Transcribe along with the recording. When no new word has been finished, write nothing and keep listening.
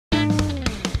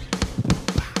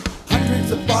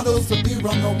bottles of beer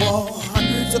on the wall,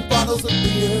 hundreds of bottles of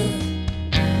beer.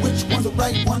 Which one's the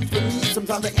right one for me?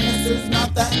 Sometimes the answer's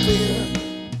not that clear.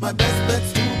 My best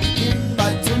bet's to begin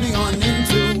by tuning on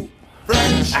into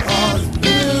French Hawes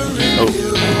Beer Reviews.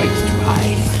 Oh, my mic's too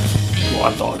high. Well,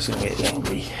 I thought I was going to get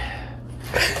angry.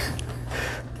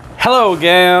 Hello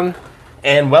again.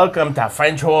 And welcome to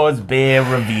French Hawes Beer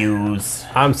Reviews.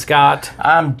 I'm Scott.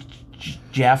 I'm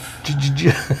Jeff.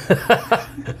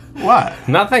 What?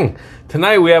 Nothing.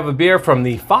 Tonight we have a beer from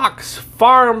the Fox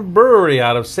Farm Brewery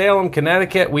out of Salem,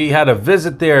 Connecticut. We had a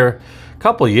visit there a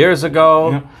couple years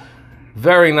ago. Yep.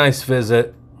 Very nice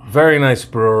visit. Very nice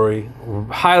brewery.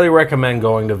 Highly recommend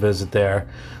going to visit there.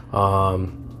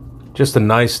 Just a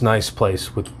nice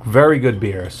place with very good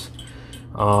beers.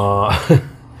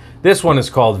 This one is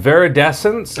called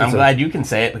VIRIDESCENCE. I'm glad you can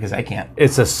say it because I can't.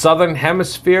 It's a Southern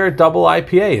Hemisphere Double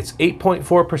IPA. It's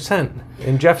 8.4%.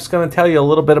 And Jeff's going to tell you a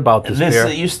little bit about this beer.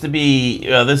 This used to be,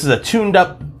 this is a tuned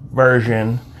up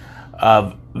version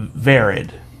of Virid,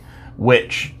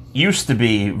 which used to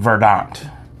be Verdant.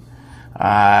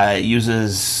 It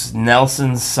uses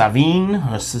Nelson's Sauvin,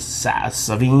 or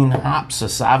Sauvin hops, or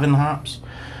Sauvin hops.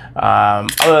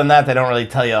 Other than that, they don't really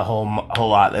tell you a whole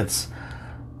lot.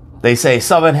 They say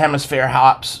Southern Hemisphere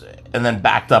hops and then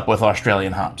backed up with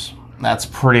Australian hops. That's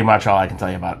pretty much all I can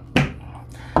tell you about it.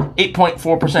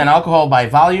 8.4% alcohol by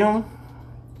volume.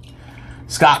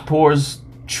 Scott pours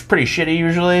pretty shitty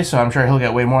usually, so I'm sure he'll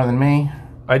get way more than me.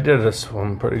 I did this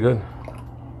one pretty good.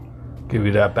 Give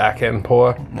you that back end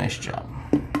pour. Nice job.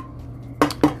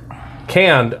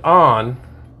 Canned on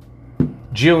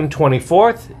June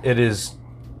 24th. It is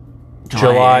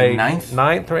July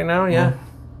 9th right now, yeah.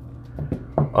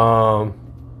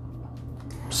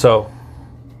 So,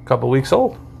 a couple weeks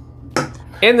old.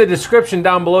 In the description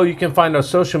down below, you can find our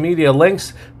social media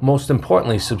links. Most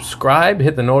importantly, subscribe,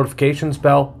 hit the notifications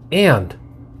bell, and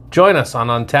join us on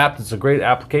UNTAPPD. It's a great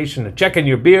application to check in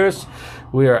your beers.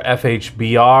 We are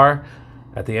FHBR.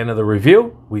 At the end of the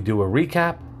review, we do a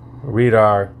recap, read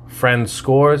our friends'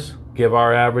 scores, give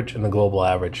our average and the global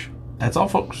average. That's all,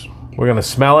 folks. We're going to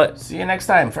smell it. See you next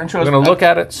time. French Hawes. We're going to look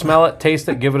at it, smell it, taste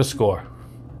it, give it a score.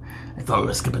 I thought we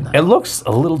were skipping that. It looks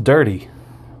a little dirty.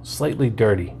 Slightly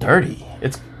dirty. Dirty.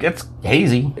 It's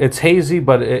hazy. It's hazy,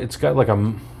 but it's got like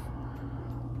a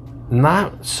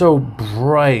not so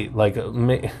bright, like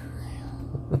It's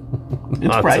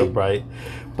not bright. so bright,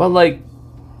 but like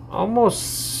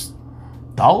almost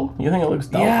Dull? You think it looks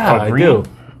dull? Yeah, Or green? I do.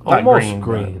 Not Almost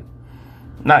green.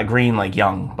 Not green like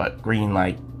young, but green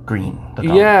like green. The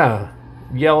color. Yeah,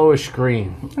 yellowish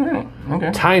green. All right.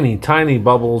 Okay. Tiny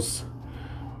bubbles.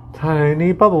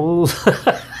 Tiny bubbles.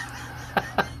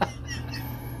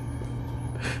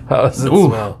 How does it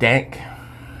smell? Dank.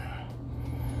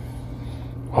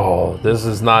 Oh, this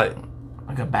is not.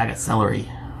 Like a bag of celery.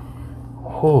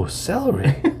 Oh,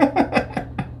 celery.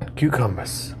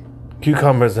 Cucumbers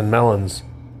and melons.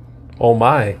 Oh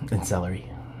my. And celery.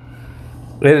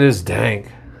 It is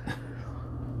dank.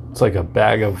 It's like a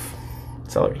bag of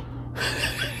Celery.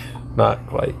 Not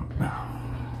quite.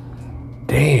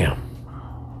 Damn.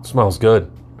 It smells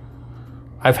good.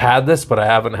 I've had this, but I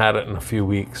haven't had it in a few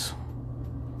weeks.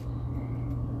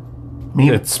 Me?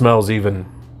 It smells even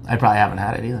I probably haven't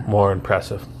had it either. more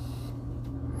impressive.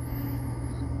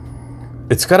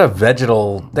 It's got a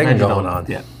vegetal thing going on.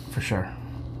 Yeah, for sure.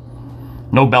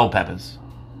 No bell peppers.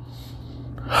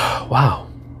 Wow.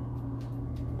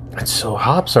 And so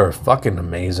hops are fucking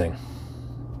amazing.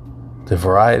 The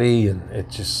variety and it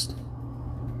just...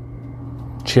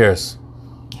 Cheers.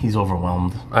 He's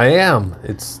overwhelmed. I am.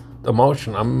 It's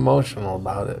emotion. I'm emotional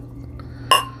about it.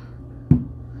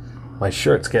 My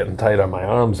shirt's getting tight on my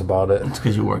arms about it. It's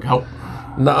because you work out.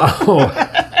 No.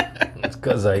 It's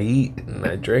because I eat and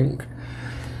I drink.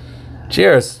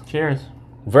 Cheers. Cheers.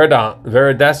 Verdant.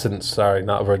 Viridescence. Sorry,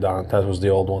 not Verdant. That was the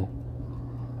old one.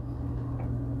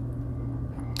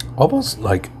 Almost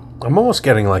like... I'm almost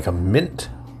getting like a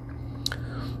mint.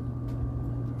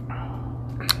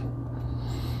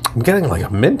 I'm getting like a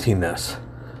mintiness.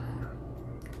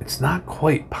 It's not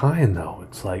quite pine though.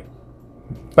 It's like...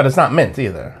 But it's not mint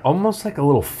either. almost like a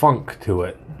little funk to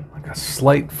it. Like a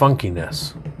slight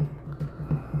funkiness.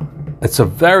 It's a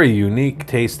very unique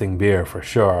tasting beer for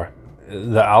sure.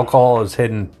 The alcohol is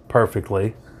hidden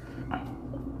perfectly.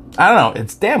 I don't know.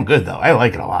 It's damn good, though. I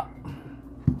like it a lot.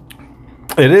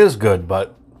 It is good,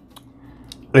 but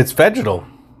it's vegetal.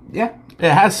 Yeah.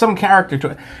 It has some character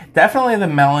to it. Definitely the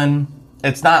melon.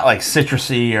 It's not like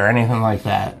citrusy or anything like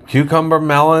that. Cucumber,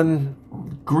 melon,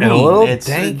 Green. and a little It's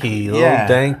danky, a yeah. little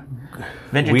dank,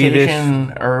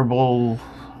 Vegetation, herbal,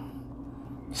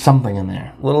 something in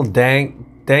there. little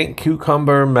dank, dank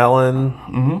cucumber,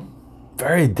 melon.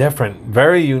 Very different.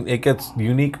 It gets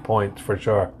unique points for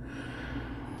sure.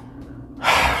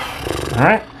 All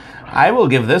right. I will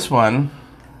give this one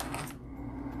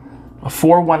a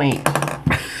 418.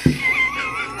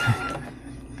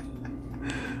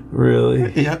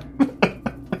 Really? Yep.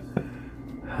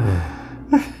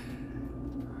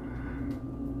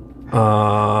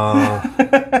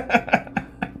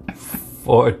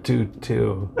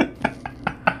 422.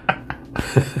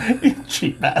 You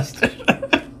cheap bastard.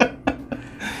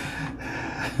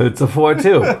 It's a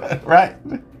 4-2. Right.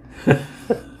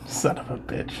 Son of a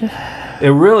bitch.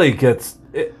 It really gets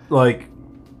it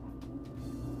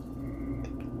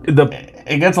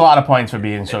gets a lot of points for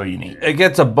being so unique. It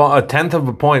gets a tenth of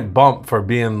a point bump for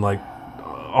being like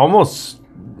almost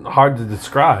hard to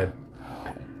describe.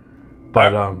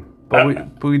 But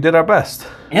we did our best.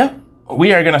 Yep.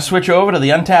 We are going to switch over to the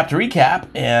Untapped recap,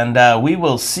 and we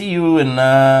will see you in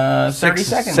 30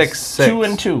 seconds. 2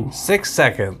 and 2. 6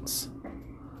 seconds.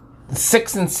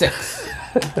 6 and 6.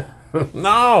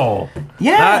 No.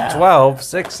 Yeah. Not 12.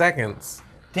 6 seconds.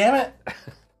 Damn it.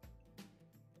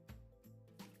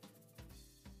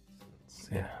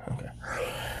 Yeah. Okay.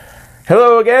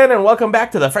 Hello again, and welcome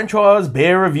back to the French Hawes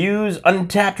Beer Reviews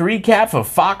Untapped recap for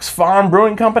Fox Farm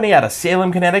Brewing Company out of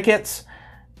Salem, Connecticut.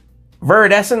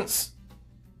 VIRIDESCENCE,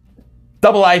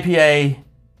 Double IPA,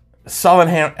 Southern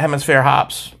Hemisphere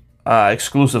hops,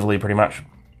 exclusively pretty much.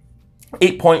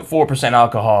 8.4%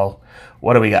 alcohol.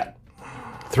 What do we got?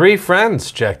 3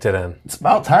 friends checked it in. It's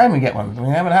about time we get one. We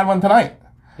haven't had one tonight.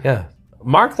 Yeah.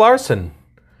 Mark Larson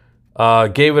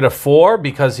gave it a 4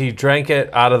 because he drank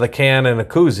it out of the can in a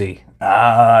koozie.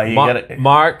 You got it.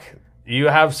 Mark, you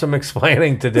have some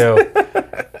explaining to do.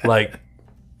 Like,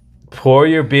 pour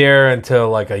your beer into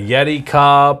like a Yeti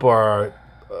cup, or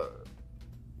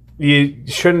you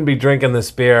shouldn't be drinking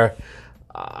this beer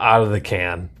out of the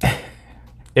can.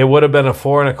 It would have been a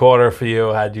 4 1/4 for you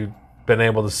had you been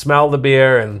able to smell the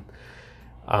beer, and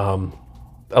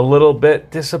a little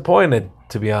bit disappointed,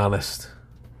 to be honest.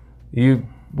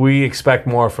 We expect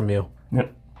more from you.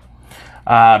 Yep.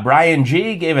 Brian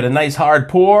G gave it a nice hard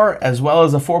pour, as well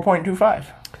as a 4.25.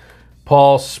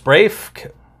 Paul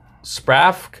Sprafk,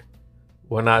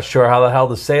 we're not sure how the hell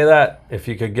to say that. If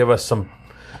you could give us some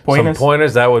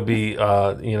pointers, that would be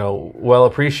well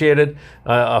appreciated.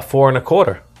 A 4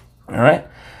 1/4. All right.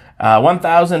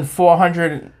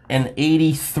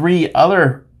 1,483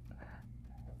 other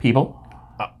people.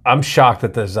 I'm shocked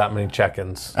that there's that many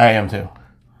check-ins. I am too.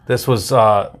 This was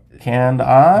Canned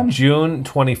on June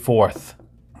 24th.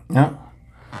 Yeah.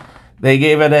 They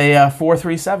gave it a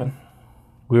 4.37.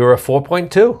 We were a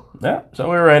 4.2. Yeah, so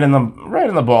we were right in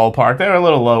the ballpark. They were a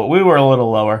little low. We were a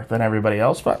little lower than everybody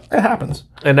else, but it happens.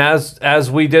 And as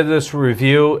we did this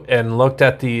review and looked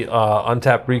at the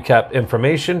Untapped recap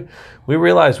information, we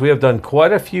realized we have done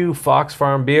quite a few Fox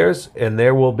Farm beers, and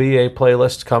there will be a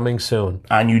playlist coming soon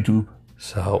On YouTube.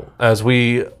 So as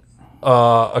we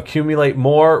accumulate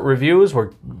more reviews,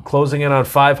 we're closing in on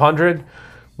 500.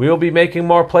 We will be making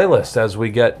more playlists as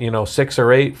we get 6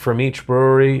 or 8 from each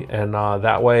brewery, and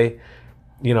that way,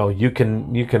 you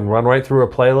can run right through a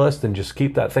playlist and just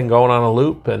keep that thing going on a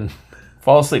loop and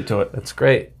fall asleep to it. That's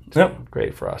great. It's Yep.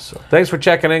 great for us. So thanks for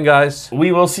checking in, guys.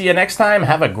 We will see you next time.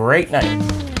 Have a great night.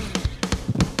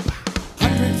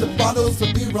 Hundreds of bottles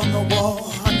of beer on the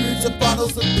wall, hundreds of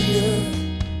bottles of beer.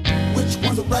 Which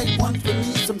one's the right one for me?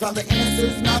 Sometimes the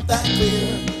answer's not that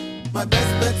clear. My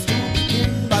best bet's to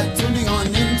begin by tuning on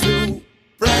into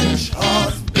French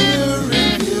Hawes